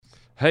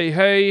Hey,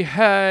 hey,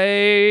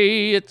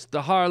 hey, it's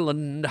the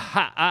Harland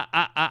Highway.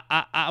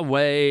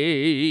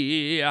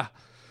 Hey,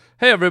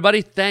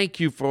 everybody, thank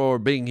you for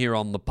being here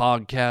on the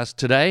podcast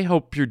today.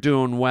 Hope you're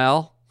doing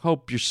well.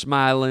 Hope you're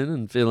smiling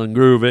and feeling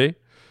groovy.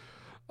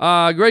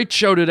 Great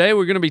show today.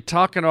 We're going to be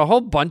talking a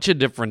whole bunch of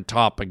different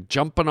topics,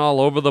 jumping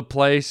all over the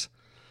place.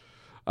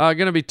 Going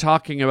to be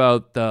talking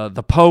about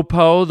the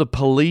popo, the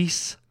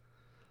police.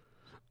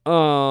 We're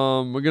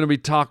going to be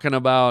talking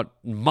about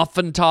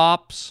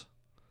Muffintops.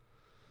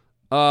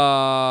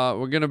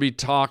 We're going to be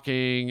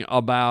talking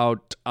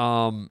about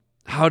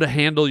how to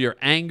handle your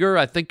anger.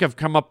 I think I've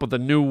come up with a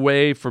new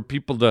way for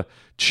people to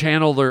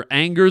channel their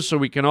anger so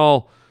we can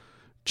all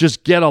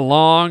just get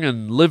along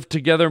and live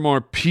together more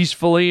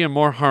peacefully and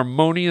more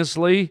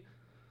harmoniously.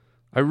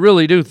 I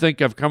really do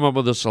think I've come up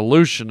with a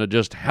solution to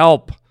just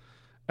help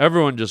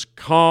everyone just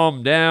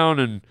calm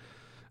down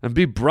and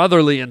be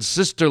brotherly and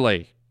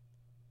sisterly.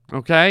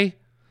 Okay?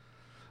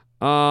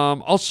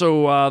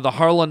 Also, the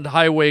Harland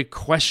Highway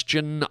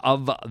question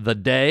of the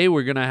day.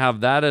 We're going to have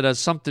that. It has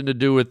something to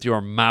do with your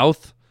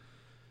mouth.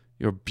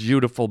 Your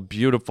beautiful,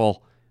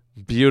 beautiful,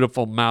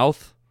 beautiful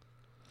mouth.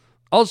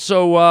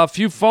 Also, a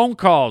few phone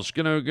calls.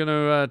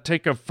 Gonna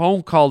take a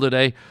phone call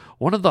today.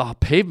 One of the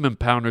pavement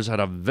pounders had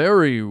a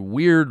very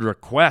weird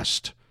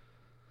request.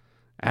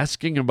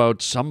 Asking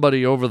about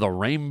somebody over the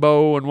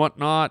rainbow and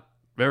whatnot.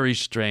 Very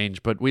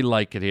strange, but we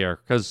like it here.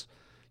 Because,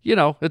 you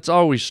know, it's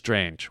always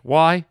strange.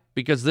 Why?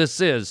 Because this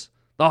is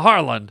the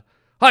Harland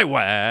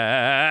Highway.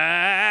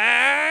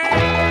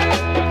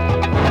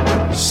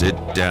 Sit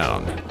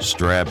down,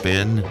 strap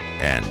in,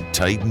 and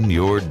tighten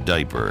your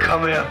diaper.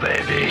 Come here,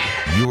 baby.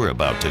 You're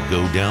about to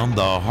go down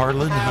the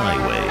Harland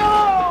Highway.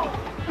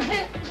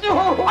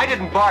 I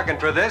didn't bargain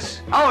for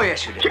this. Oh,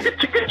 yes, you did.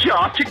 Chicka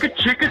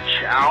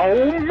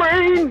chow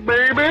mein,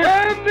 baby.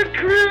 And the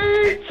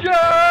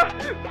creature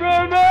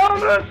from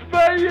outer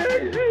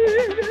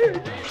space.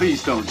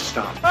 Please don't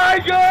stop. I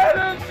got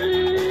a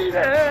mean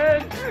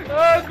and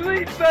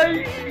ugly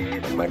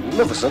face.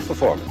 Magnificent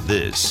performance.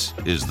 This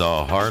is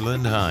the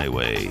Harland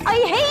Highway. I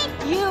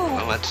hate you!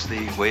 Well, that's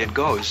the way it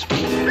goes.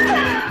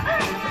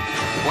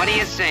 What do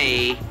you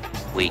say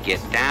we get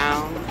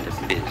down to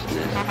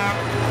business?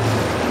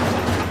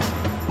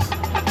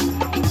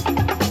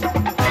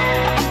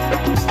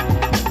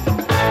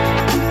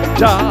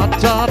 Da,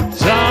 da,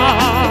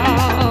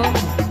 da.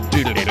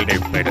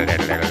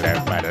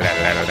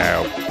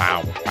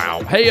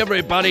 Hey,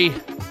 everybody.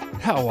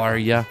 How are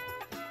you?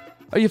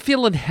 Are you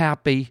feeling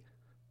happy?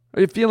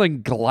 Are you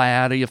feeling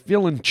glad? Are you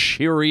feeling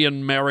cheery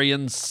and merry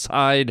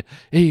inside?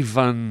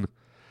 Even.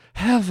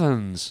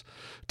 Heavens.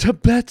 To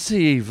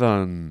Betsy,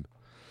 even.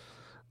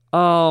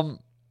 You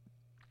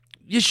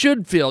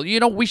should feel,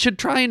 we should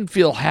try and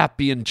feel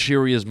happy and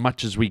cheery as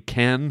much as we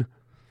can.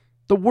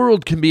 The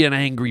world can be an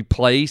angry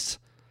place.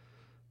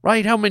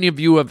 Right? How many of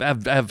you have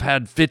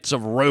had fits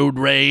of road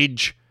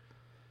rage?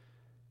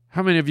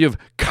 How many of you have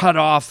cut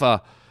off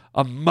a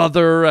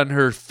mother and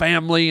her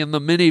family in the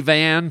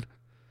minivan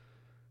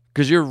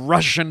because you're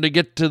rushing to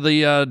get to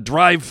the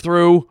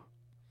drive-thru?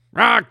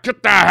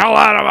 Get the hell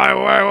out of my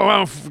way!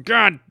 Oh,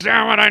 God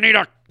damn it!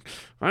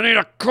 I need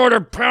a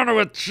quarter pounder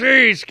with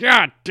cheese.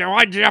 God damn!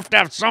 Why'd you have to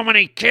have so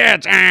many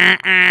kids?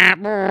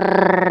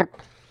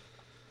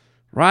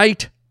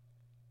 Right?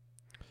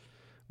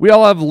 We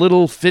all have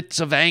little fits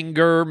of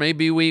anger.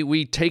 Maybe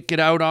we take it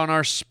out on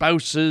our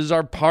spouses,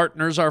 our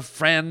partners, our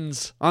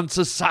friends, on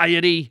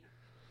society.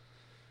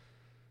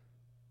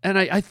 And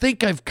I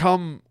think I've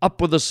come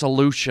up with a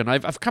solution.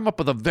 I've come up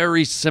with a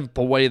very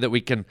simple way that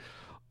we can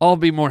all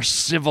be more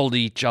civil to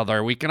each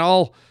other. We can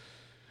all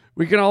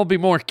be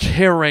more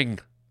caring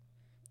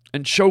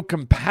and show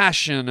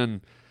compassion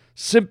and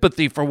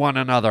sympathy for one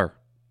another.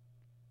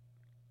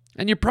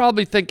 And you're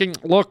probably thinking,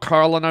 look,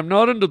 Harlan, I'm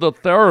not into the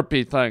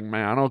therapy thing,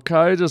 man,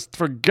 okay? Just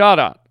forget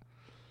it.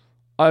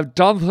 I've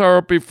done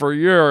therapy for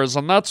years,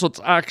 and that's what's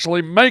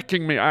actually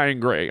making me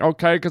angry,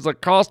 okay? Because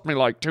it cost me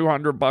like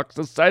 $200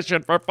 a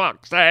session, for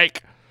fuck's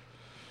sake.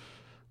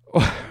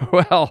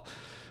 Well,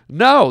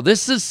 no,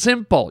 this is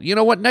simple. You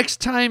know what?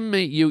 Next time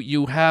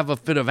you have a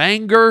fit of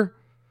anger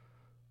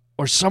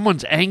or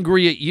someone's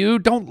angry at you,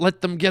 don't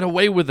let them get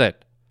away with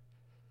it.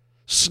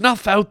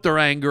 Snuff out their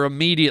anger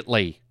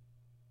immediately.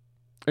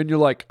 And you're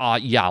like,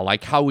 yeah,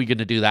 like, how are we going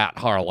to do that,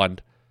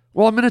 Harland?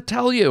 Well, I'm going to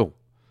tell you.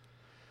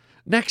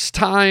 Next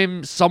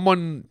time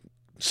someone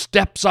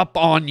steps up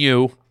on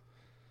you,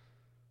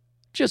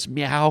 just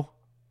meow.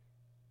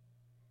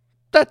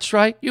 That's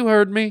right, you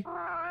heard me.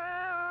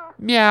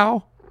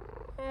 Meow.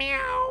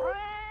 Meow.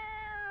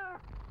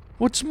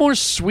 What's more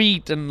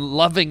sweet and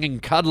loving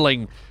and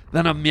cuddling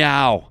than a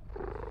meow?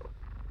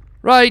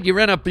 Right,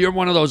 you're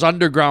one of those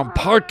underground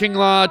parking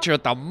lots. You're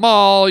at the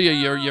mall.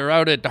 You're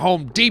out at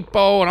Home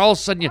Depot, and all of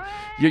a sudden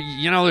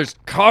you know there's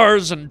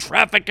cars and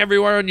traffic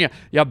everywhere, and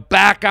you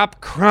back up,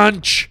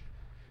 crunch.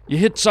 You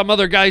hit some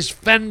other guy's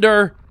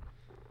fender.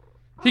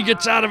 He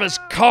gets out of his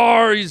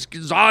car. His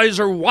eyes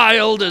are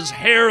wild. His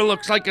hair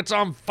looks like it's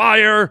on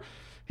fire.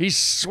 He's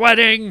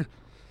sweating.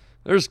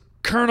 There's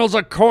kernels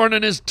of corn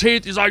in his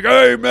teeth. He's like,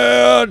 "Hey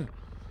man,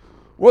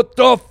 What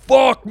the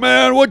fuck,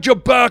 man? What'd you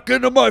back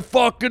into my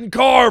fucking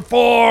car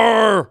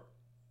for?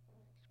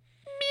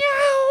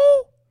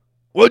 Meow.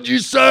 What'd you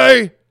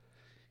say?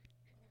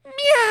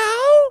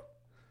 Meow.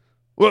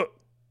 Well,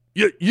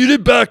 you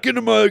did back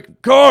into my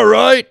car,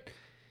 right?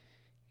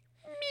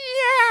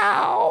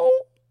 Meow.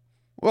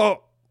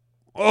 Well,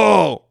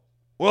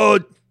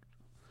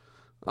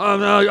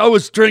 I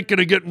was drinking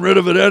and getting rid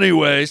of it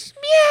anyways.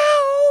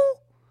 Meow.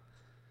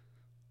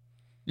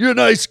 You're a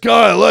nice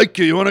guy. I like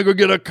you. You want to go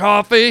get a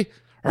coffee?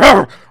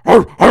 You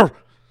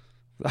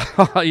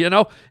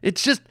know,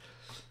 it's just,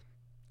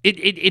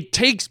 it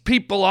takes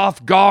people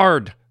off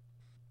guard.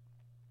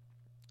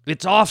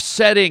 It's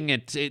offsetting.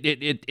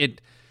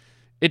 It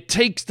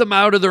takes them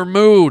out of their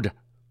mood.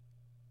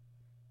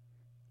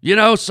 You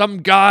know,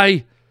 some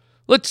guy,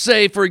 let's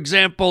say, for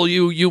example,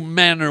 you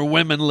men or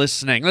women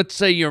listening, let's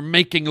say you're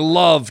making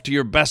love to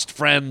your best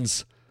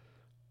friend's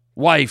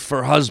wife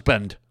or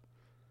husband,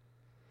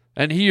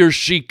 and he or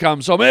she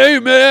comes home, hey,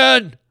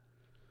 man,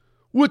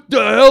 what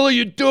the hell are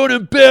you doing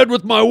in bed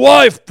with my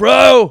wife,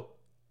 bro?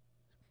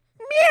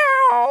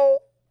 Meow.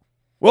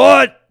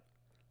 What?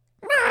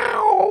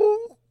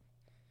 Meow.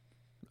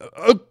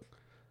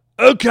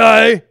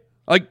 Okay.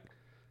 Like,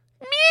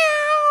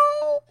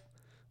 meow.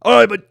 All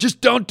right, but just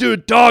don't do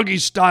it doggy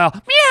style.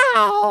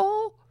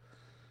 Meow.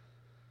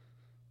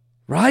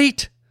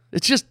 Right?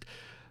 It's just,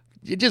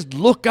 you just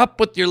look up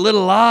with your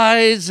little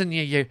eyes and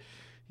your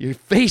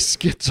face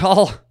gets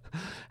all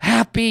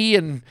happy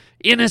and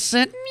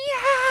innocent.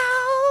 Meow.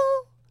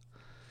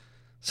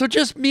 So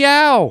just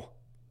meow.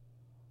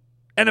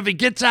 And if it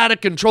gets out of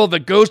control, if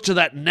it goes to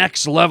that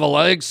next level,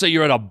 like say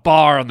you're at a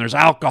bar and there's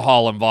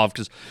alcohol involved,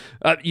 because,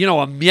 a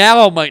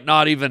meow might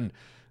not even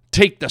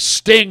take the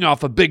sting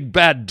off a big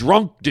bad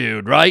drunk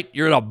dude, right?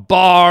 You're at a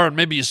bar and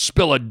maybe you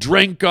spill a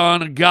drink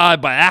on a guy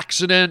by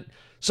accident,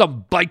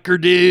 some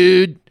biker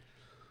dude.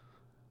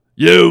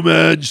 Yo,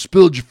 man, you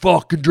spilled your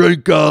fucking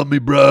drink on me,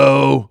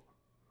 bro.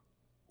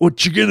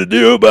 What you gonna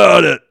do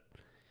about it?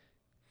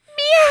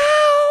 Meow.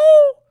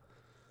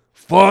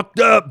 Fuck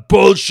that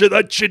bullshit.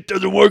 That shit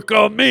doesn't work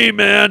on me,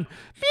 man.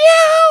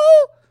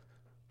 Meow.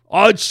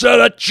 I'd say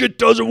that shit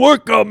doesn't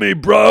work on me,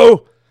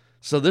 bro.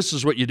 So this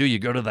is what you do. You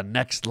go to the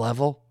next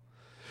level.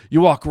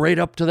 You walk right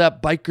up to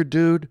that biker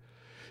dude.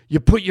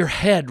 You put your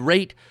head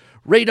right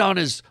on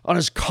his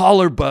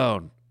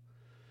collarbone.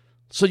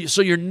 So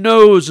your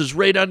nose is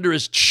right under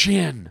his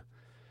chin.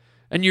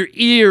 And your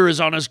ear is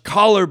on his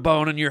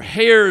collarbone. And your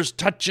hair is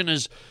touching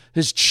his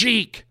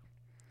cheek.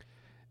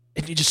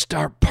 And you just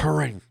start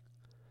purring.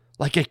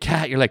 Like a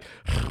cat. You're like,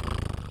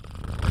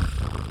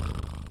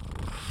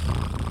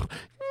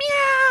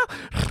 meow.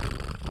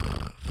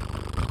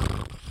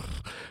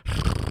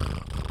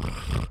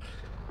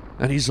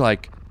 And he's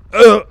like,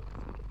 oh,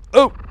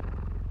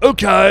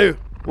 okay.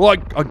 Well,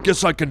 I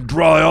guess I can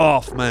dry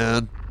off,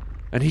 man.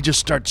 And he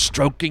just starts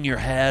stroking your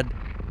head.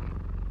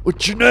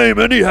 What's your name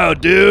anyhow,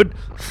 dude?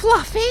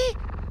 Fluffy.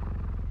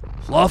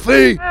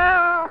 Fluffy?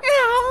 Meow.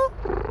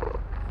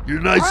 You're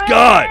a nice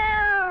guy.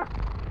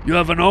 You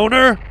have an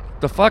owner?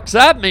 The fuck's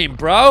that mean,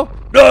 bro?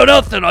 No,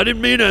 nothing. I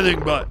didn't mean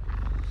anything, but...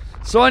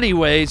 So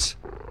anyways,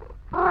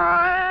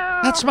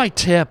 that's my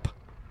tip.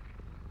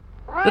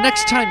 The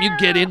next time you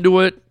get into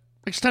it,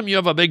 next time you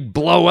have a big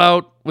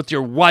blowout with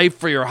your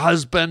wife or your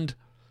husband,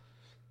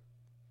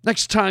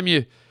 next time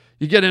you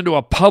get into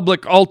a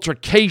public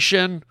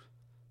altercation,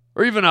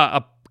 or even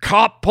a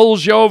cop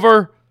pulls you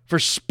over for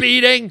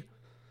speeding,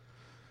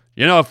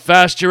 you know how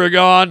fast you were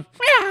going?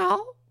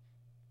 Meow.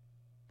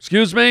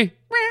 Excuse me? Meow.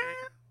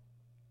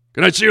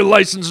 Can I see your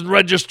license and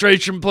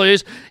registration,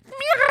 please? Meow.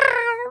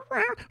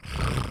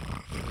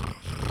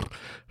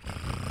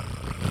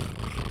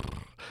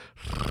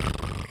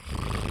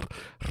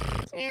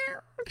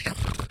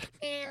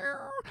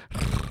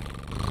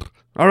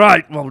 All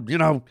right, well,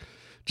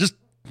 just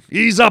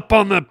ease up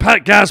on the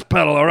gas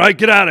pedal, all right?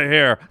 Get out of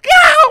here.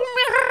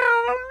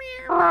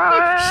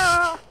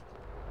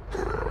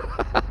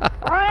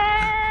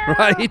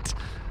 Right?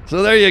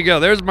 So there you go.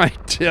 There's my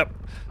tip.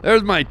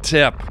 There's my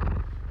tip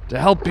to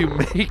help you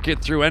make it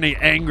through any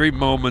angry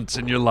moments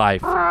in your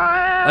life.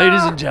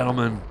 Ladies and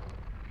gentlemen,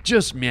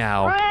 just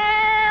meow.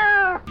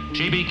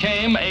 She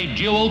became a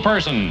dual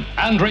person.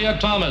 Andrea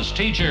Thomas,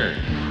 teacher.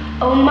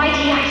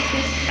 Almighty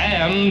Isis.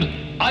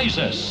 And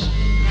Isis,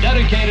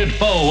 dedicated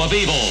foe of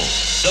evil,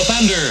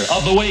 defender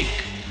of the weak,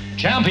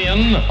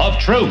 champion of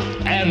truth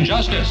and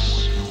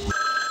justice.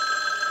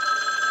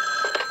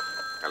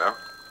 Hello?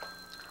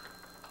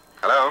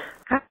 Hello?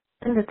 Hi,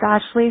 it's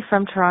Ashley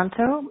from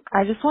Toronto.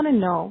 I just want to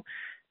know,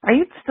 are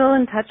you still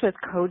in touch with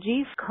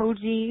Koji?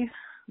 Koji,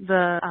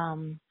 the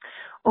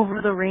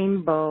over the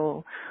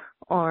rainbow,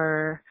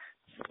 or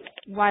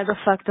why the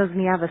fuck doesn't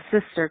he have a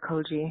sister,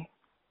 Koji?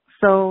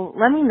 So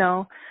let me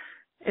know.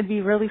 It'd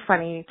be really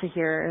funny to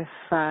hear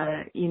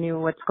if you knew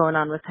what's going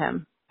on with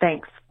him.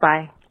 Thanks.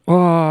 Bye.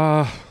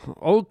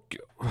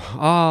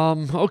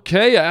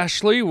 Okay,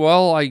 Ashley.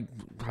 Well, I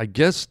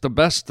guess the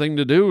best thing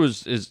to do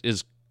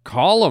is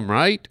call him,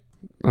 right?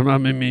 I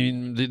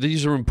mean,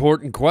 these are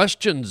important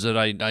questions that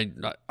I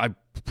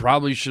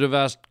probably should have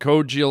asked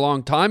Koji a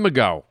long time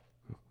ago.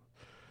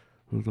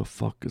 Who the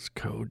fuck is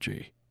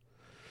Koji?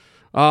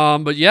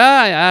 But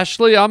yeah,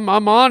 Ashley, I'm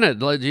on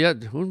it. Yeah,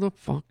 who the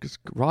fuck is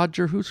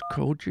Roger? Who's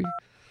Koji?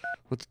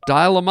 Let's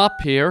dial him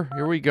up here.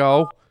 Here we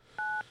go.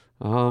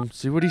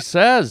 See what he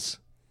says.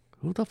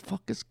 Who the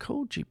fuck is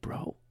Koji,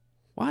 bro?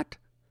 What?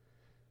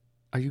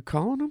 Are you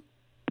calling him?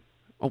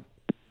 Oh,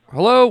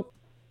 hello?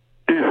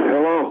 Yeah,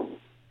 hello.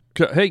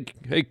 Hey,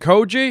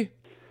 Koji?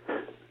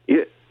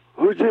 Yeah,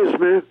 who's this,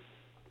 man?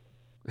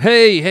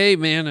 Hey,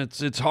 man,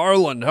 it's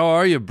Harland. How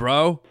are you,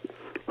 bro?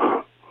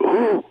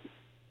 Who?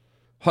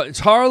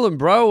 It's Harland,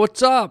 bro.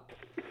 What's up?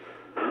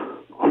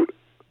 Who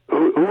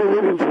are you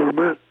looking for,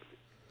 man?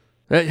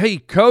 Hey,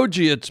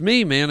 Koji, it's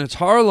me, man. It's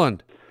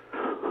Harland.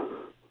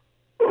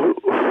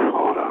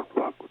 Hold on,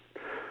 fuck.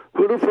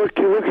 Who the fuck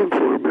you looking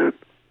for, man?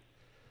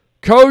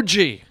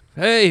 Koji.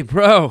 Hey,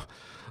 bro.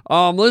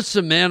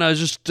 Listen, man, I was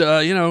just,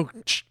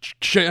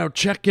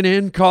 checking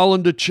in,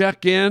 calling to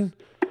check in.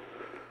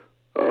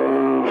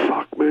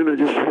 Fuck, man, I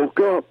just woke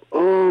up.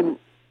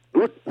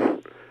 What?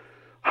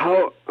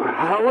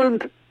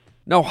 Harland?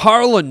 No,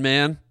 Harland,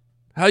 man.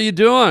 How you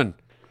doing?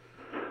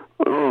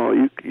 Oh,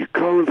 you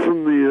calling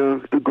from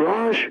the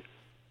garage?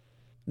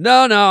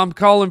 No, I'm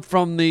calling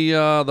from the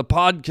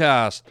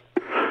podcast.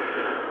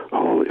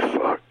 Holy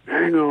fuck.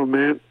 Hang on,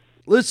 man.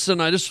 Listen,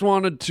 I just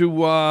wanted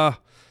to,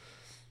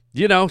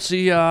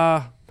 see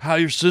how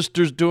your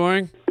sister's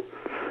doing.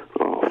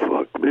 Oh,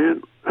 fuck,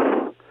 man.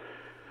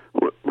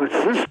 What, my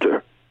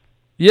sister?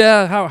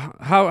 Yeah,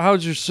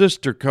 how's your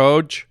sister,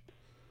 Coach?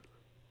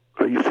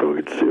 Are you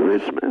fucking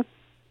serious, man?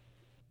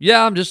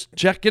 Yeah, I'm just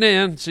checking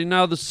in, seeing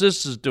how the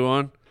sis is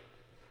doing.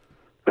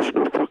 That's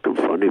not fucking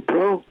funny,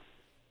 bro.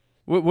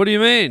 What do you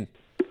mean?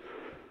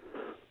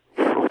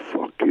 Oh,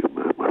 fuck you,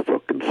 man. My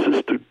fucking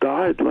sister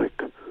died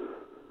like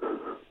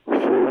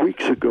 4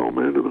 weeks ago,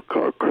 man, in a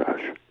car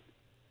crash.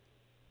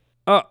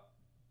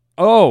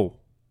 Oh.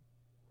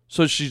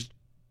 So she's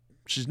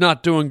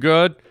not doing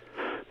good?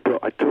 Bro,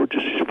 I told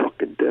you she's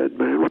fucking dead,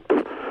 man. What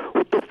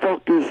the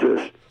fuck is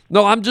this?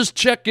 No, I'm just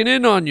checking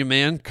in on you,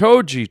 man.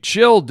 Koji,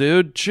 chill,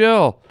 dude,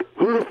 chill.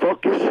 Who the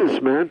fuck is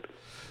this, man?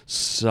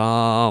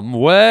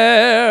 Somewhere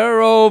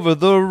over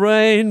the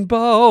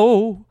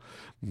rainbow,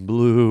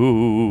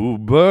 bluebirds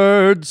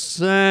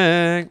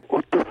sang.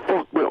 What the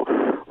fuck, man?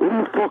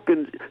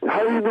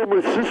 How do you know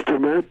my sister,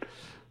 man?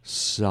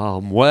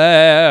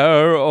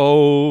 Somewhere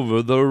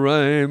over the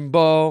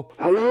rainbow.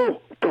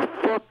 Hello? The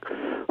fuck?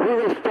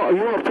 Who the fuck? Are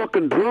you a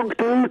fucking drunk,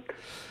 dude?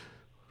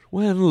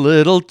 When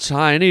little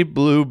tiny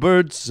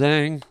bluebirds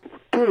sang.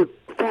 Dude,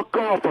 fuck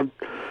off. I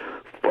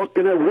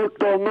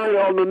worked all night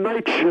on the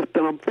night shift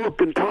and I'm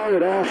fucking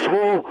tired,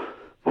 asshole.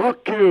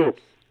 Fuck you.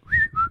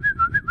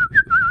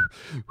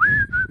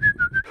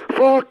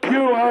 Fuck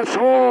you,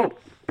 asshole.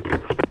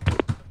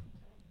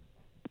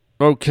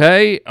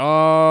 Okay,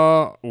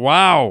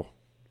 wow.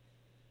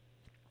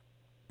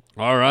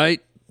 All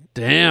right,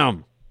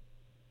 damn.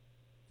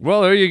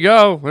 Well, there you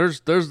go.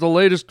 There's the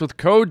latest with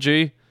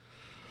Koji.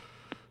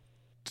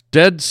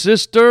 Dead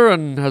sister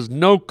and has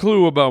no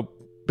clue about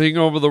being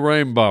over the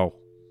rainbow.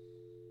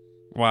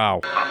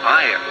 Wow.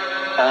 I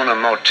own a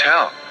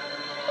motel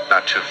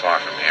not too far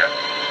from here.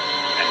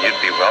 And you'd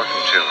be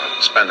welcome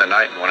to spend the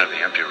night in one of the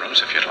empty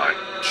rooms if you'd like.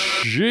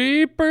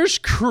 Jeepers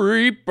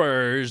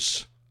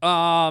creepers.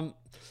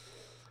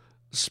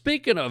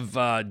 Speaking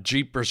of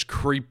Jeepers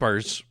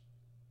Creepers,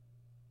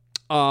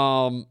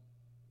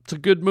 it's a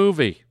good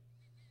movie.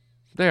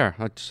 There's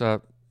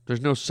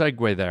no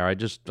segue there.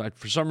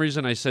 For some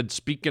reason I said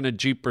speaking of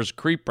Jeepers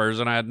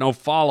Creepers and I had no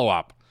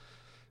follow-up.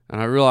 And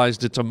I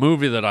realized it's a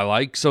movie that I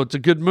like, so it's a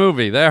good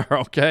movie. There,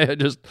 okay? I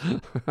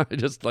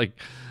just like,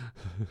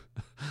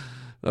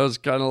 that was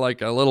kind of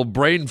like a little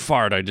brain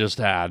fart I just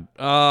had.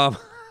 I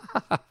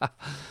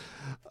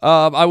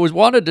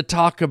wanted to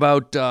talk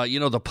about,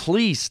 the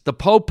police, the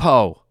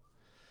Popo.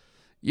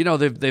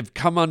 They've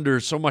come under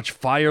so much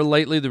fire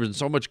lately. There's been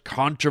so much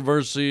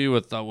controversy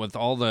with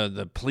all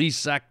the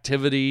police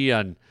activity,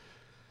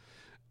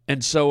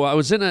 and so I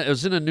was in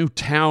a new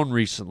town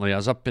recently. I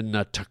was up in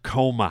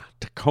Tacoma,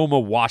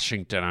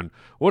 Washington, and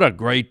what a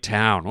great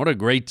town, what a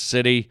great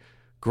city,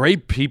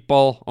 great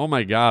people. Oh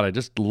my God, I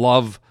just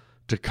love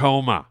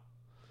Tacoma.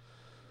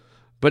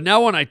 But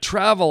now when I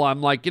travel, I'm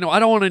like, I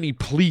don't want any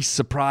police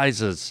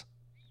surprises,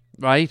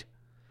 right?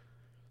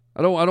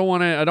 I don't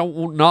want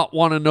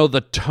to know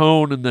the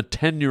tone and the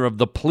tenure of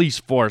the police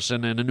force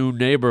in a new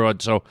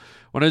neighborhood. So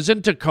when I was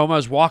in Tacoma, I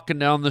was walking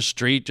down the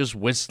street, just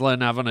whistling,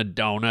 having a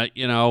donut,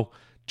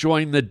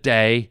 enjoying the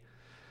day,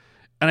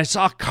 and I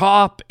saw a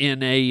cop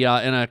in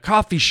a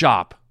coffee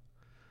shop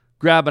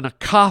grabbing a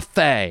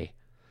coffee.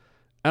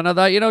 And I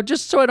thought,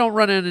 just so I don't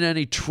run into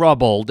any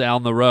trouble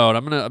down the road,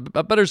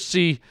 I better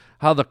see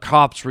how the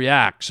cops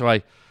react. So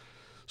I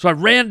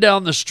ran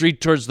down the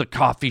street towards the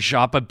coffee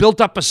shop. I built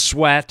up a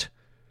sweat.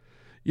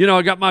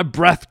 I got my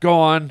breath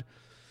going.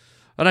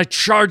 And I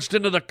charged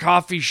into the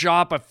coffee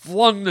shop. I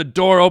flung the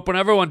door open.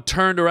 Everyone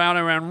turned around.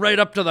 I ran right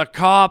up to the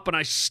cop, and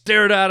I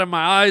stared at him,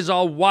 my eyes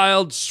all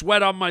wild,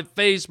 sweat on my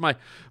face, my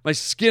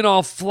skin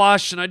all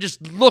flush, and I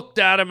just looked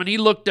at him, and he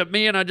looked at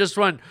me, and I just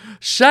went,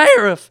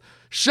 Sheriff,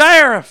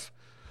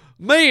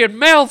 me and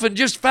Melvin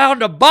just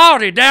found a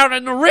body down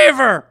in the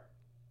river.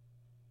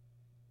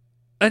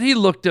 And he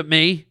looked at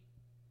me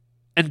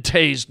and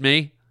tased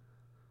me.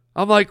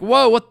 I'm like,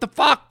 whoa, what the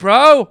fuck,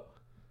 bro?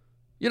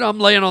 You know, I'm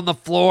laying on the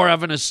floor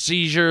having a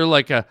seizure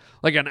like an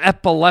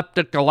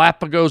epileptic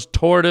Galapagos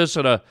tortoise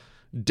at a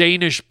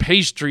Danish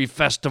pastry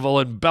festival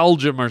in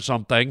Belgium or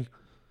something.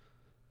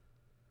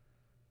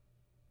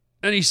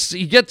 And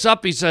he gets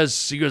up, he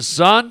goes,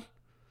 son,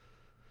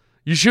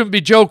 you shouldn't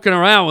be joking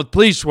around with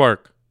police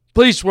work.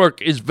 Police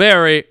work is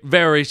very,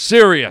 very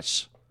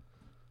serious.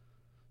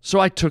 So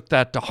I took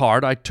that to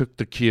heart. I took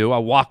the cue. I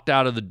walked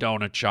out of the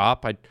donut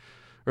shop.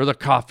 Or the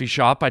coffee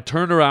shop. I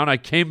turned around. I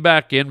came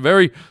back in.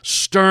 Very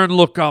stern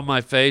look on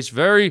my face.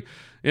 In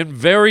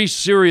very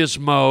serious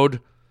mode.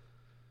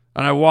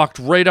 And I walked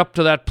right up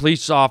to that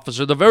police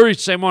officer. The very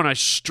same one. I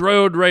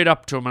strode right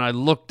up to him and I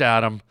looked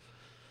at him.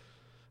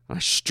 I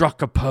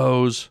struck a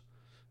pose.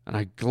 And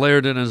I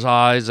glared in his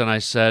eyes and I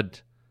said,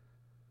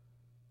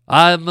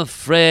 I'm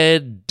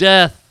afraid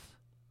death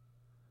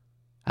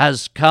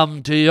has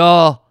come to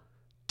your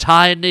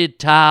tiny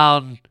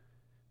town,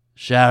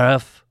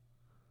 Sheriff.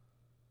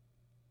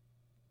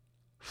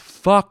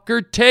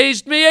 Fucker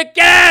tased me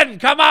again!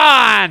 Come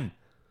on!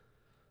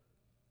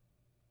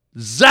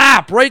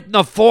 Zap! Right in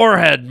the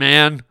forehead,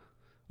 man. It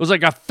was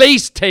like a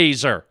face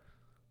taser.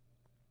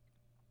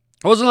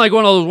 It wasn't like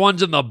one of those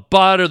ones in the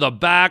butt or the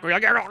back. The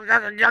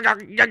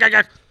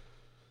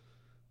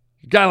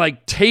guy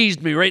like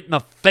tased me right in the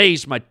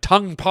face. My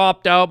tongue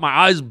popped out. My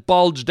eyes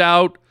bulged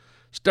out.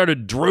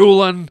 Started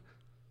drooling.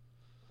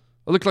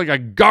 I looked like a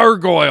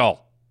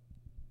gargoyle.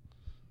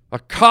 A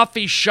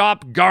coffee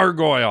shop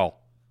gargoyle.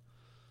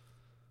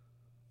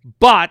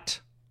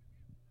 But,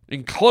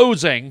 in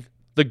closing,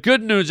 the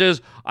good news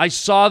is I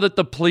saw that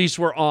the police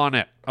were on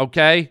it,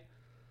 okay?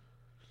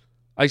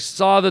 I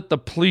saw that the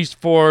police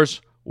force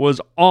was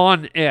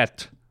on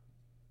it.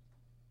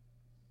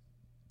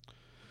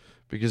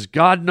 Because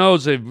God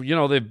knows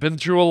they've been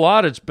through a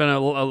lot. It's been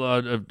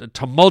a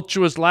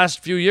tumultuous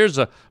last few years.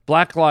 The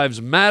Black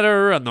Lives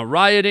Matter and the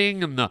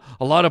rioting and a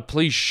lot of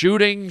police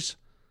shootings.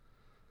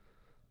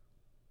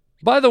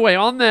 By the way,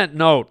 on that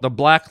note, the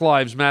Black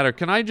Lives Matter,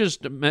 can I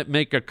just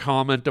make a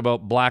comment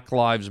about Black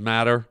Lives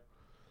Matter?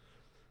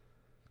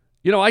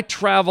 You know, I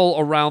travel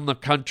around the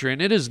country,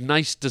 and it is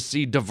nice to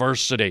see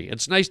diversity.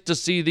 It's nice to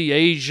see the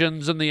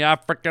Asians and the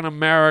African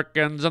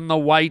Americans and the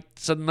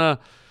whites and the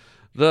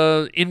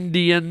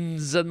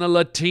Indians and the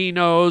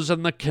Latinos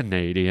and the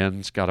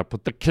Canadians. Got to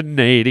put the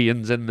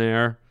Canadians in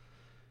there.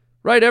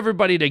 Right?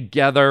 Everybody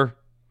together.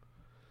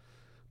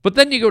 But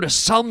then you go to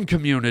some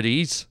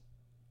communities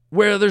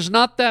where there's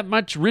not that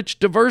much rich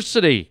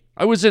diversity.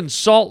 I was in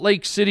Salt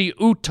Lake City,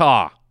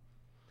 Utah.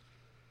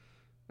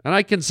 And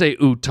I can say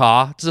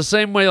Utah. It's the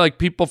same way like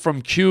people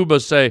from Cuba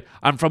say,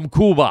 I'm from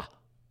Cuba.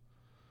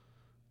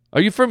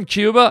 Are you from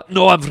Cuba?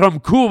 No, I'm from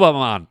Cuba,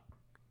 man.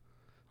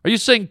 Are you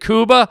saying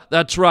Cuba?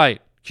 That's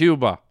right,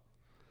 Cuba.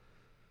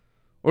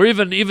 Or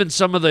even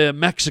some of the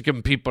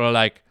Mexican people are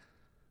like,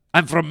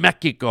 I'm from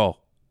Mexico.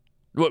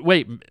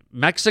 Wait,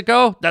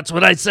 Mexico? That's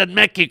what I said,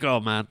 Mexico,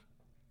 man.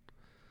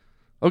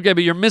 Okay,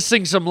 but you're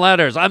missing some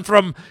letters. I'm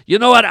from, you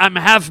know what? I'm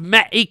half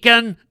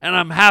Mexican and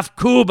I'm half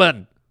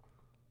Cuban.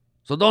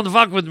 So don't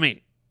fuck with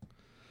me.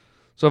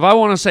 So if I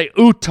want to say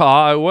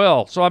Utah, I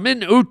will. So I'm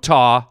in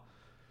Utah,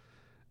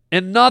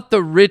 and not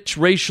the rich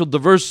racial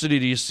diversity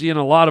that you see in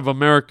a lot of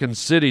American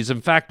cities.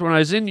 In fact, when I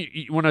was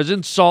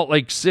in Salt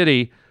Lake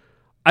City,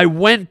 I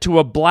went to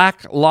a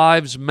Black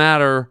Lives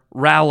Matter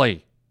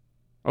rally.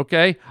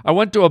 Okay? I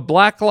went to a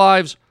Black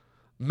Lives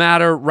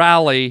Matter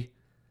rally,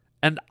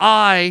 and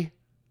I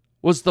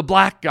was the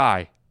black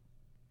guy.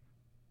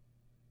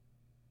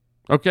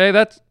 Okay?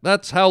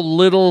 That's how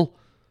little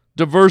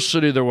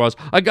diversity there was.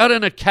 I got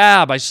in a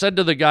cab. I said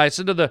to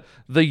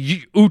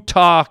the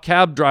Utah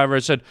cab driver, I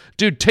said,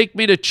 dude, take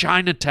me to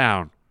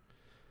Chinatown.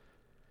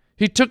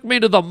 He took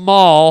me to the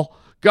mall,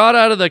 got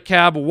out of the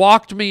cab,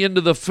 walked me into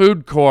the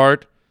food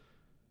court,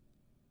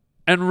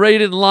 and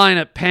right in line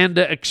at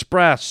Panda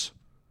Express.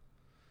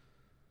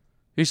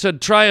 He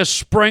said, try a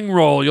spring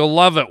roll. You'll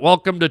love it.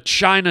 Welcome to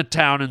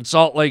Chinatown in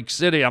Salt Lake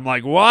City. I'm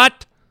like,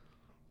 what?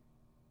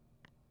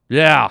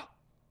 Yeah.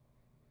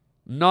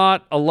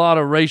 Not a lot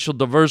of racial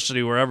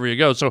diversity wherever you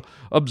go. So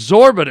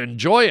absorb it,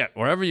 enjoy it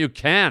wherever you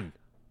can.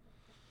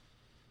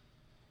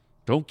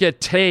 Don't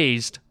get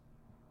tased.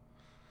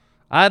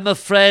 I'm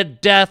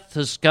afraid death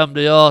has come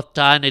to your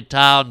tiny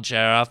town,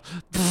 Sheriff.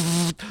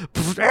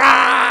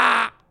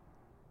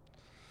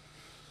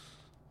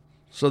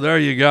 So there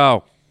you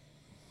go.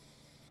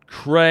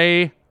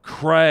 Cray.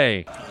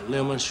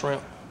 Lemon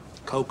shrimp,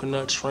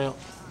 coconut shrimp,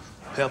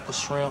 pepper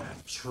shrimp,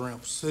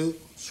 shrimp soup,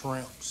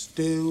 shrimp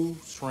stew,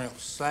 shrimp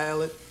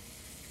salad,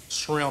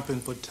 shrimp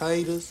and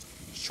potatoes,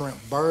 shrimp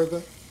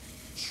burger,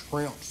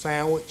 shrimp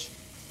sandwich,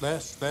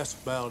 That's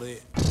about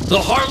it. The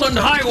Harland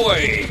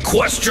Highway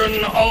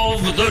question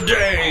of the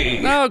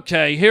day.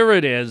 Okay, here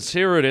it is.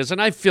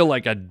 And I feel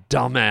like a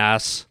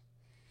dumbass.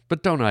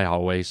 But don't I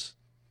always?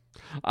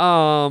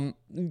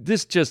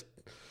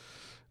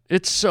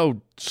 It's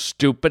so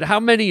stupid. How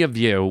many of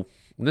you,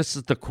 and this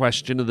is the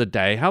question of the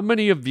day, how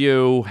many of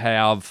you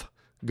have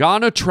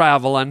gone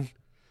a-traveling?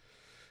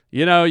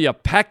 You know, you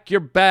pack your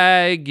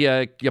bag,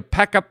 you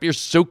pack up your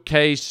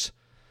suitcase.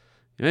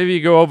 Maybe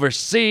you go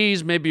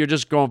overseas. Maybe you're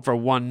just going for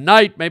one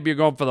night. Maybe you're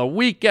going for the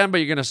weekend, but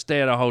you're going to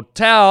stay at a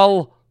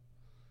hotel,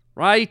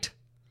 right?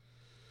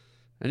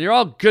 And you're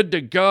all good to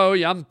go.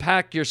 You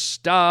unpack your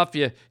stuff.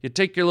 You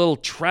take your little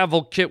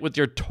travel kit with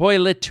your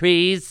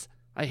toiletries.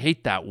 I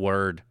hate that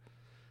word.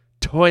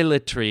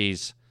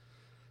 Toiletries.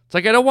 It's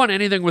like I don't want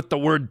anything with the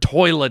word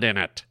toilet in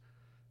it.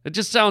 It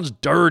just sounds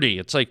dirty.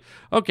 It's like,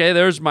 okay,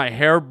 there's my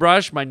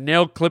hairbrush, my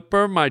nail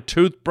clipper, my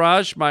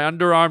toothbrush, my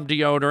underarm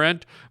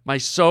deodorant, my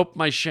soap,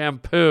 my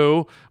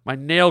shampoo, my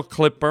nail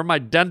clipper, my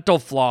dental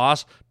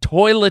floss,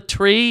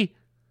 toiletry.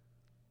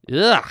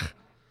 Ugh.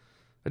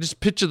 I just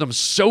picture them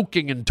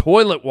soaking in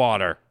toilet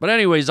water. But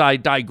anyways, I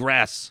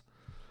digress.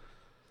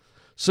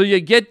 So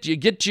you get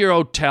to your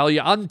hotel, you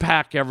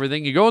unpack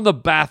everything, you go in the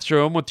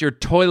bathroom with your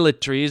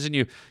toiletries, and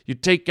you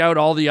take out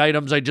all the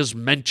items I just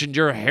mentioned,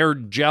 your hair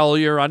gel,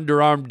 your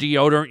underarm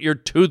deodorant, your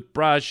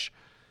toothbrush,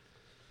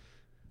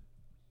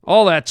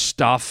 all that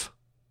stuff.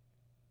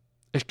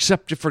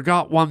 Except you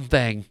forgot one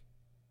thing.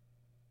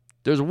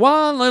 There's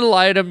one little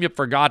item you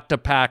forgot to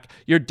pack,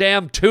 your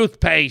damn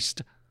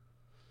toothpaste.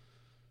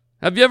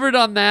 Have you ever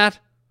done that?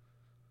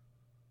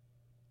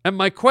 And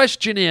my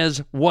question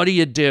is, what do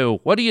you do?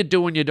 What do you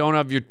do when you don't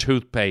have your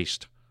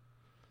toothpaste?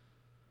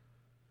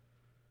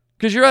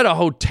 Because you're at a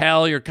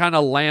hotel, you're kind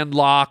of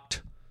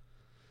landlocked.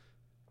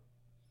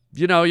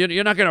 You know,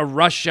 you're not going to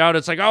rush out.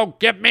 It's like, oh,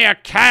 get me a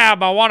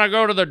cab. I want to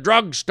go to the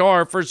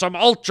drugstore for some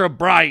Ultra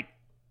Bright.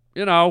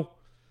 You know,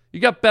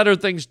 you got better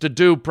things to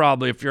do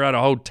probably if you're at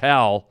a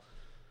hotel.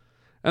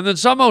 And then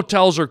some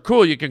hotels are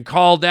cool. You can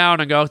call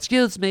down and go,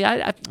 excuse me,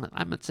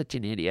 I'm such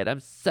an idiot. I'm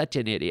such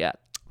an idiot.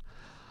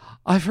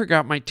 I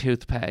forgot my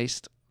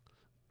toothpaste.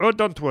 Oh,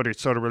 don't worry,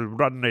 sir. We'll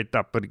run it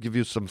up and give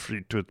you some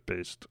free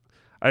toothpaste.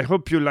 I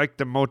hope you like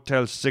the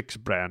Motel 6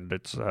 brand.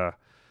 It's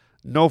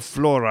no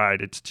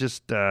fluoride. It's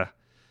just,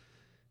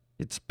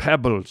 it's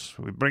pebbles.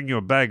 We bring you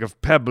a bag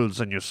of pebbles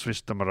and you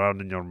swish them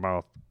around in your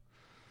mouth.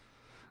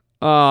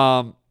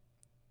 And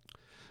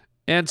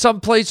some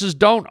places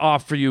don't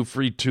offer you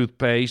free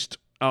toothpaste.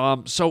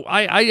 So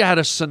I had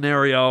a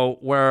scenario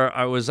where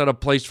I was at a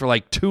place for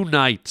like 2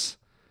 nights.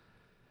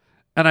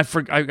 And I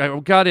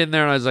got in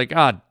there and I was like,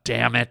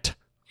 damn it.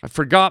 I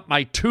forgot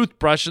my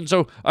toothbrush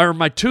or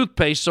my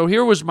toothpaste. So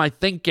here was my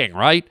thinking,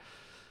 right?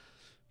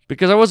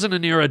 Because I wasn't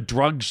near a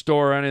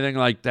drugstore or anything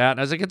like that. And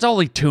I was like, it's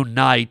only 2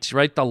 nights,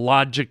 right? The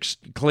logic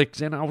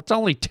clicks in. Oh, it's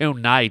only 2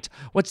 nights.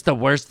 What's the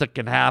worst that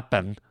can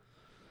happen?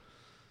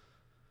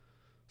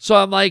 So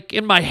I'm like,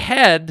 in my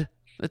head,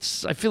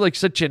 I feel like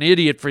such an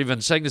idiot for even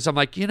saying this. I'm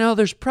like,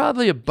 there's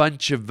probably a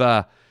bunch of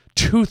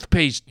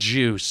toothpaste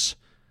juice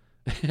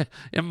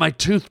in my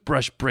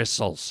toothbrush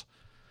bristles,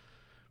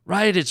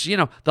 right? It's,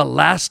 the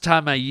last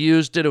time I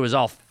used it, it was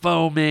all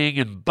foaming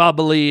and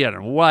bubbly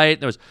and white.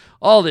 There was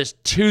all this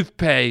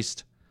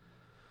toothpaste.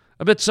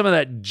 I bet some of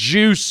that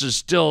juice is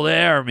still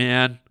there,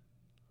 man.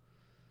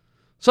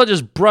 So I'll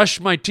just brush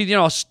my teeth.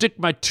 I'll stick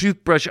my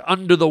toothbrush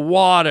under the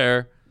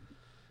water,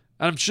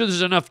 and I'm sure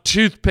there's enough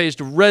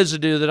toothpaste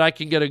residue that I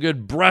can get a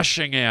good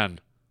brushing in.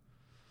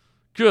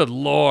 Good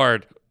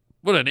Lord.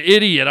 What an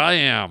idiot I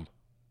am.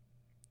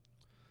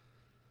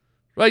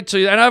 Right,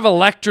 and I have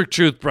electric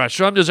toothbrush,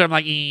 so I'm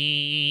like,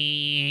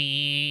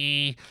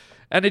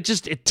 and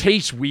it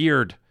tastes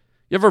weird.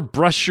 You ever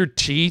brush your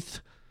teeth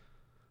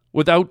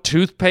without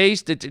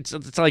toothpaste?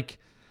 It's like,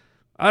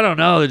 I don't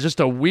know, there's just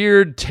a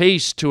weird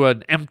taste to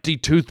an empty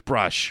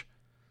toothbrush.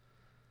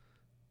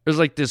 There's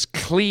like this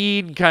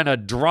clean, kind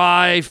of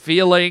dry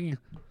feeling.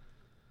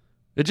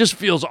 It just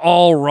feels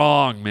all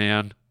wrong,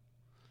 man.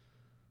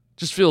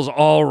 Just feels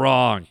all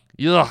wrong.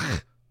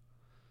 Yuck.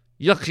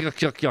 Yuck, yuck,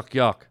 yuck, yuck,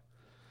 yuck.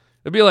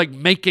 It'd be like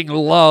making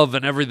love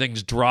and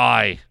everything's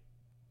dry.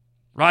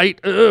 Right?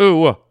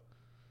 Ooh.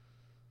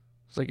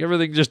 It's like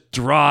everything's just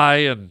dry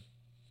and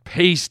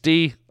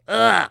pasty.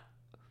 Ugh.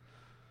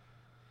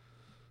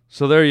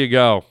 So there you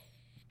go.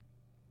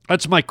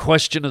 That's my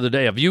question of the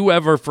day. Have you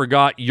ever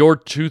forgot your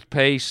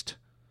toothpaste?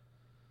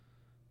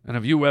 And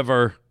have you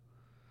ever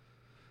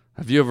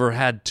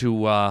had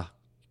to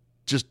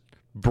just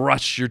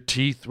brush your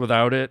teeth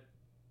without it?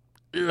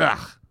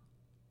 Ugh.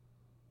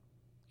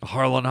 The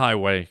Harland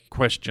Highway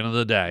question of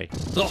the day.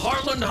 The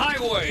Harland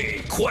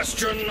Highway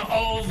question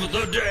of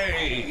the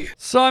day.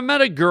 So I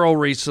met a girl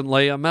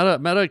recently. I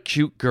met a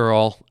cute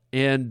girl.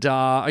 And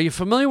are you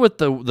familiar with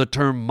the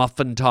term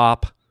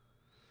Muffintop?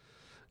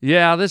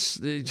 Yeah,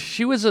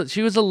 she was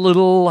a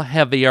little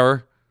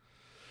heavier.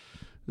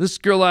 This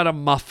girl had a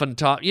muffin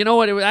top. You know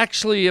what?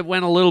 It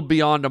went a little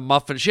beyond a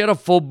muffin. She had a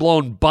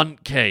full-blown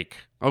bundt cake,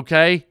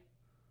 okay?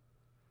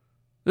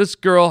 This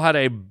girl had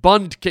a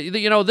bundt cake.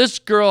 This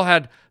girl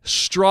had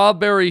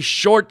strawberry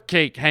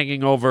shortcake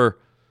hanging over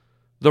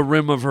the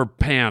rim of her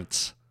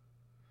pants.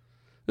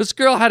 This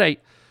girl had a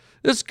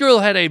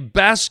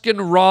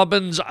Baskin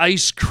Robbins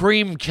ice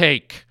cream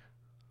cake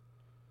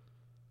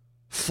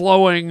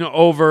flowing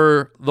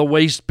over the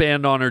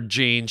waistband on her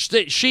jeans.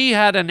 She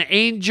had an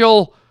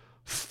angel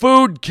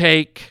food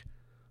cake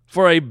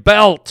for a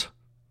belt.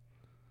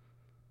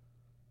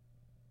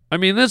 I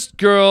mean, this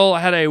girl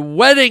had a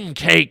wedding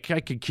cake. I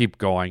could keep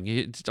going.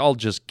 It's all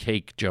just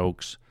cake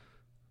jokes.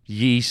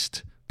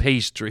 Yeast,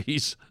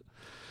 pastries.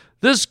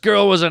 This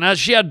girl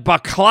she had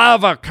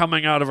baklava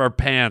coming out of her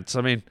pants.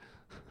 I mean,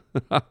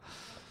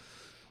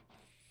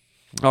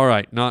 all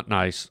right, not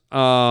nice.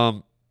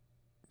 But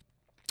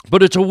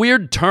it's a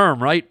weird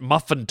term, right?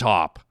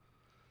 Muffintop.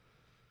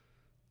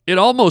 It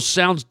almost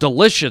sounds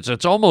delicious.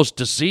 It's almost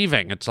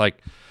deceiving. It's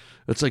like,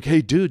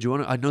 hey, dude,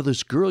 I know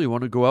this girl. You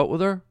want to go out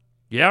with her?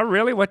 Yeah,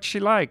 really? What's she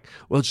like?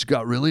 Well, she's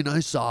got really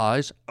nice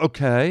eyes.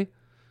 Okay.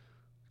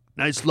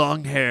 Nice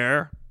long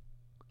hair.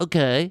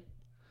 Okay.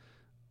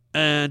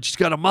 And she's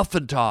got a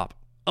muffin top.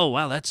 Oh,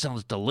 wow, that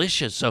sounds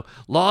delicious. So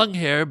long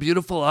hair,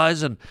 beautiful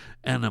eyes, and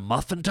a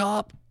muffin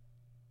top?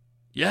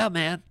 Yeah,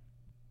 man.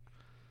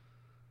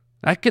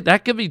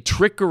 That could be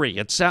trickery.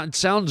 It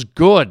sounds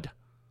good.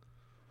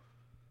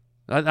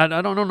 I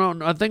don't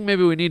know. I think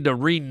maybe we need to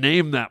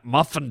rename that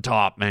muffin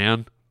top,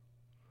 man.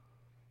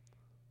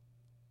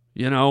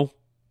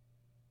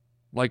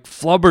 Like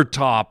Flubber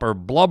Top or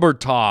Blubber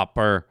Top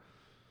or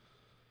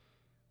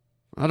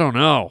I don't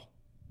know.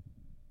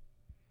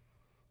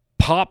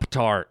 Pop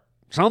Tart,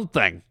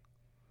 something.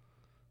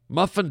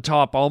 Muffin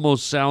Top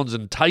almost sounds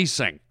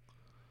enticing.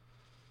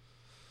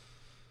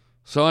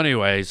 So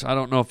anyways, I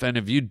don't know if any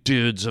of you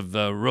dudes have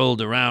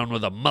rolled around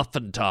with a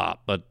muffin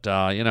top, but,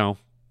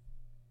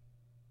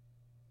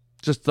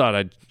 just thought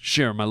I'd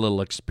share my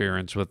little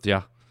experience with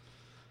you.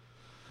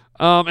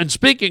 And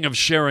speaking of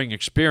sharing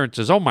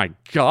experiences, oh my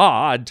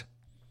God,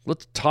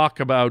 let's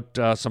talk about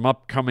some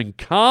upcoming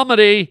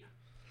comedy.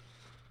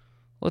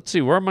 Let's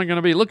see, where am I going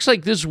to be? Looks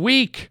like this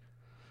week.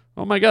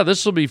 Oh my God,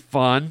 this will be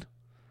fun.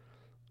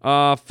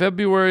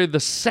 February the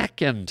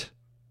 2nd.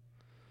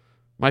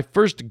 My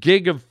first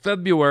gig of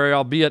February,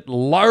 I'll be at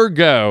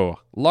Largo.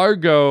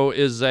 Largo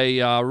is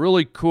a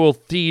really cool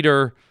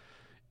theater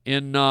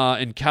in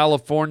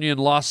California, in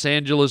Los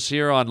Angeles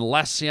here on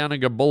La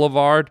Cienega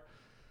Boulevard.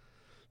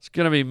 It's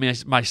going to be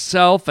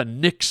myself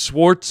and Nick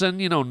Swartzen.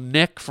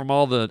 Nick from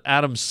all the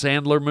Adam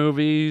Sandler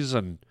movies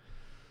and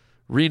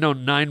Reno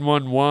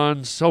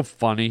 911. So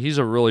funny. He's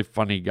a really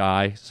funny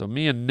guy. So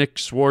me and Nick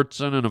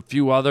Swartzen and a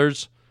few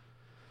others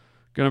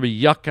going to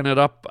be yucking it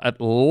up at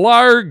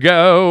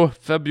Largo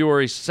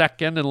February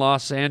 2nd in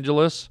Los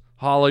Angeles,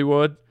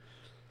 Hollywood.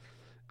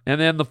 And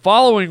then the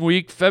following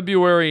week,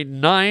 February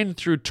 9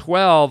 through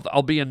 12,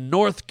 I'll be in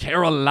North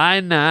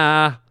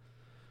Carolina.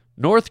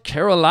 North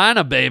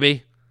Carolina,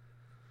 baby.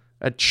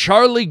 At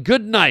Charlie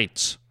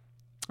Goodnight's.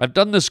 I've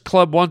done this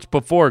club once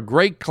before.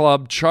 Great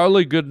club,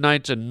 Charlie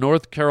Goodnight's in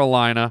North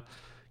Carolina.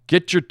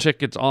 Get your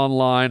tickets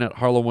online at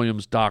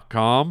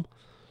harlandwilliams.com.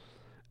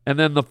 And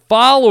then the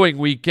following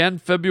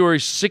weekend, February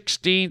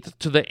 16th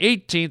to the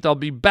 18th, I'll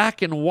be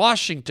back in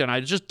Washington. I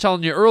was just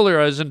telling you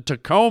earlier I was in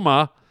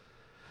Tacoma.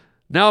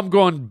 Now I'm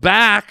going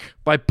back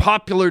by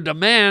popular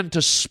demand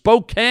to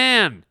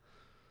Spokane.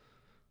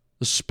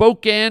 The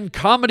Spokane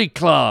Comedy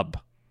Club.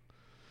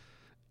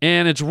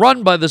 And it's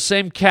run by the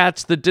same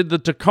cats that did the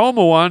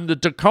Tacoma one. The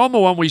Tacoma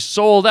one we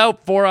sold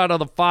out 4 out of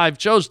the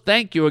 5 shows.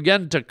 Thank you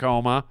again,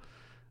 Tacoma.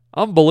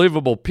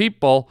 Unbelievable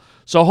people.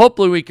 So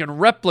hopefully we can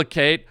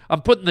replicate.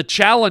 I'm putting the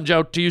challenge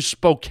out to you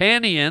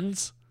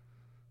Spokaneans.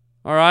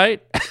 All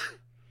right?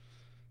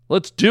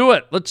 Let's do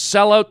it. Let's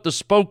sell out the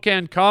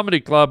Spokane Comedy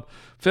Club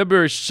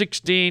February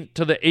 16th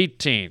to the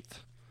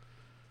 18th.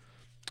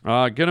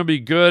 Going to be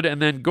good.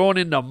 And then going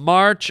into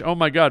March, oh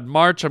my God,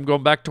 March, I'm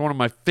going back to one of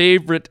my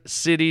favorite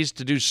cities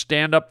to do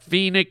stand-up,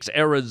 Phoenix,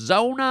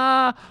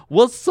 Arizona.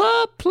 What's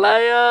up,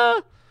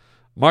 playa?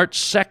 March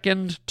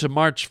 2nd to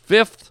March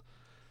 5th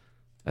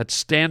at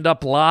Stand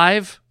Up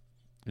Live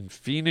in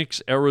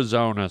Phoenix,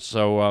 Arizona.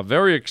 So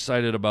very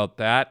excited about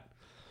that.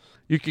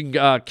 You can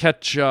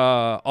catch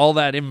all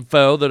that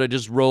info that I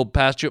just rolled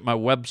past you at my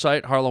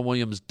website,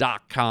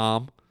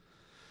 harlandwilliams.com.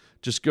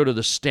 Just go to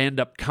the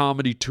stand-up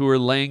comedy tour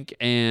link,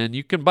 and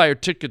you can buy your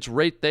tickets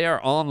right there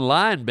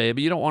online,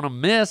 baby. You don't want to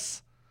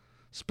miss,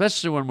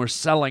 especially when we're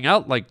selling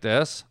out like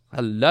this.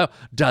 Hello.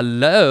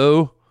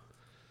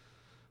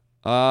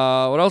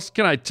 What else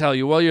can I tell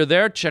you? While you're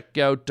there, check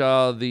out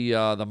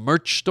the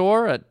merch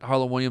store at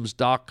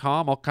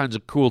harlandwilliams.com. All kinds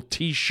of cool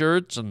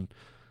T-shirts and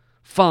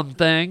fun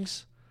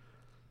things.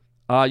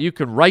 You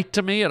can write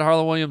to me at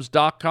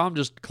harlandwilliams.com.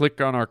 Just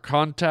click on our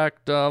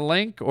contact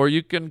link, or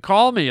you can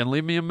call me and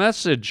leave me a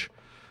message.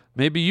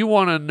 Maybe you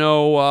want to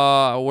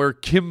know where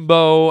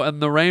Kimbo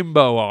and the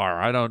Rainbow are.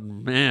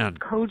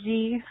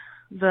 Koji,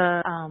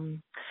 the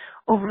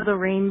Over the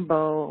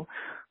Rainbow,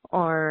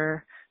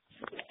 or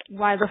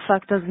why the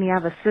fuck doesn't he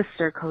have a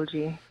sister,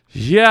 Koji?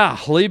 Yeah,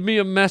 leave me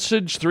a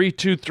message,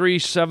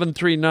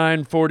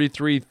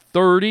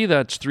 323-739-4330.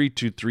 That's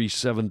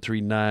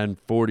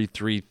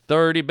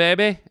 323-739-4330,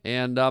 baby.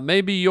 And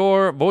maybe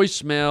your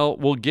voicemail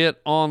will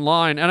get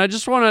online. And I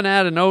just want to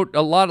add a note.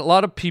 A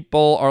lot of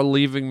people are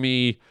leaving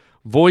me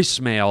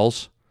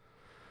voicemails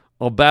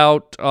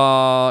about,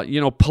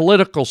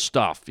 political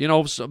stuff.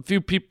 A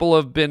few people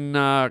have been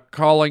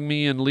calling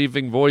me and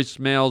leaving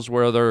voicemails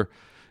where they're,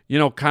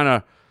 kind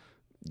of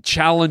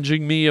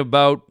challenging me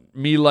about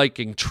me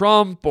liking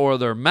Trump, or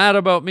they're mad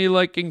about me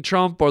liking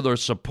Trump, or they're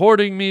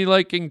supporting me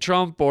liking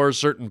Trump, or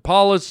certain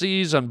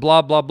policies, and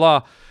blah, blah,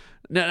 blah.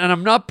 And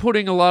I'm not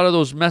putting a lot of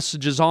those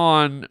messages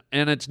on,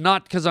 and it's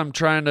not because I'm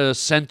trying to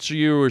censor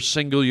you or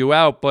single you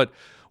out, but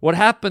what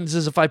happens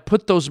is if I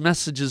put those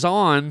messages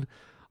on,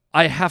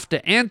 I have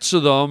to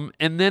answer them,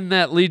 and then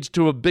that leads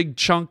to a big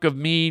chunk of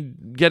me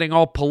getting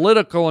all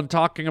political and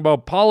talking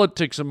about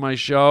politics in my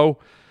show.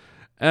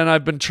 And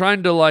I've been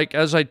trying to,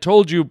 as I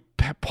told you,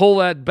 pull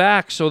that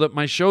back so that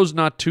my show's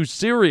not too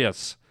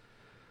serious.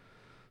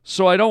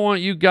 So I don't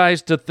want you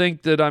guys to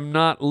think that I'm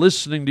not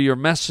listening to your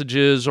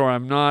messages, or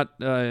I'm not,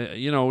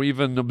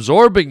 even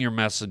absorbing your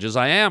messages.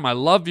 I am. I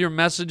love your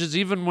messages,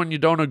 even when you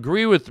don't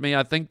agree with me.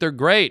 I think they're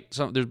great.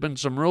 There's been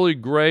some really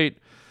great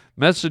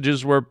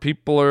messages where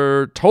people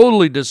are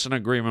totally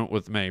disagreement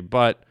with me,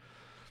 but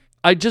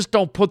I just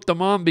don't put them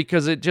on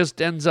because it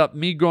just ends up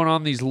me going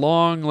on these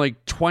long,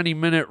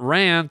 20-minute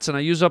rants, and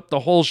I use up the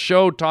whole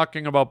show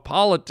talking about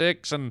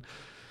politics, and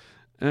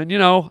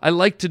I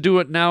like to do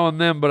it now and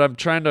then, but I'm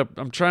trying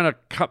to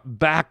cut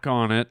back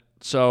on it.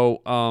 So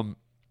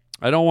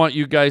I don't want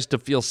you guys to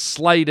feel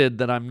slighted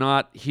that I'm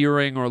not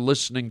hearing or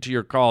listening to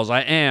your calls.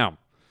 I am.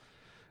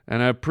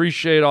 And I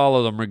appreciate all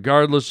of them,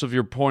 regardless of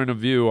your point of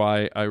view.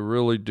 I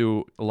really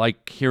do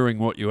like hearing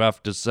what you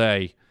have to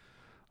say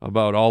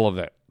about all of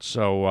it.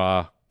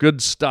 So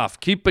good stuff.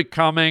 Keep it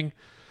coming.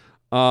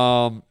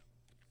 The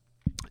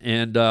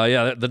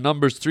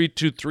number's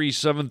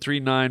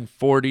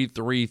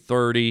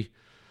 323-739-4330.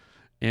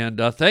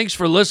 And thanks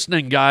for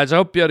listening, guys. I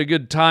hope you had a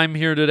good time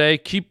here today.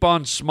 Keep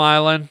on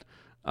smiling.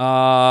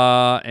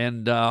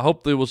 And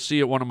hopefully we'll see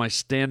you at one of my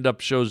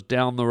stand-up shows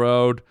down the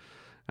road.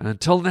 And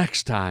until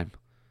next time,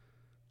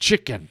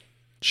 chicken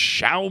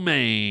chow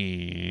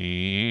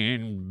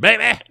mein,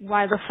 baby.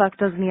 Why the fuck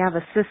doesn't he have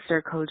a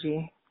sister,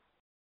 Koji?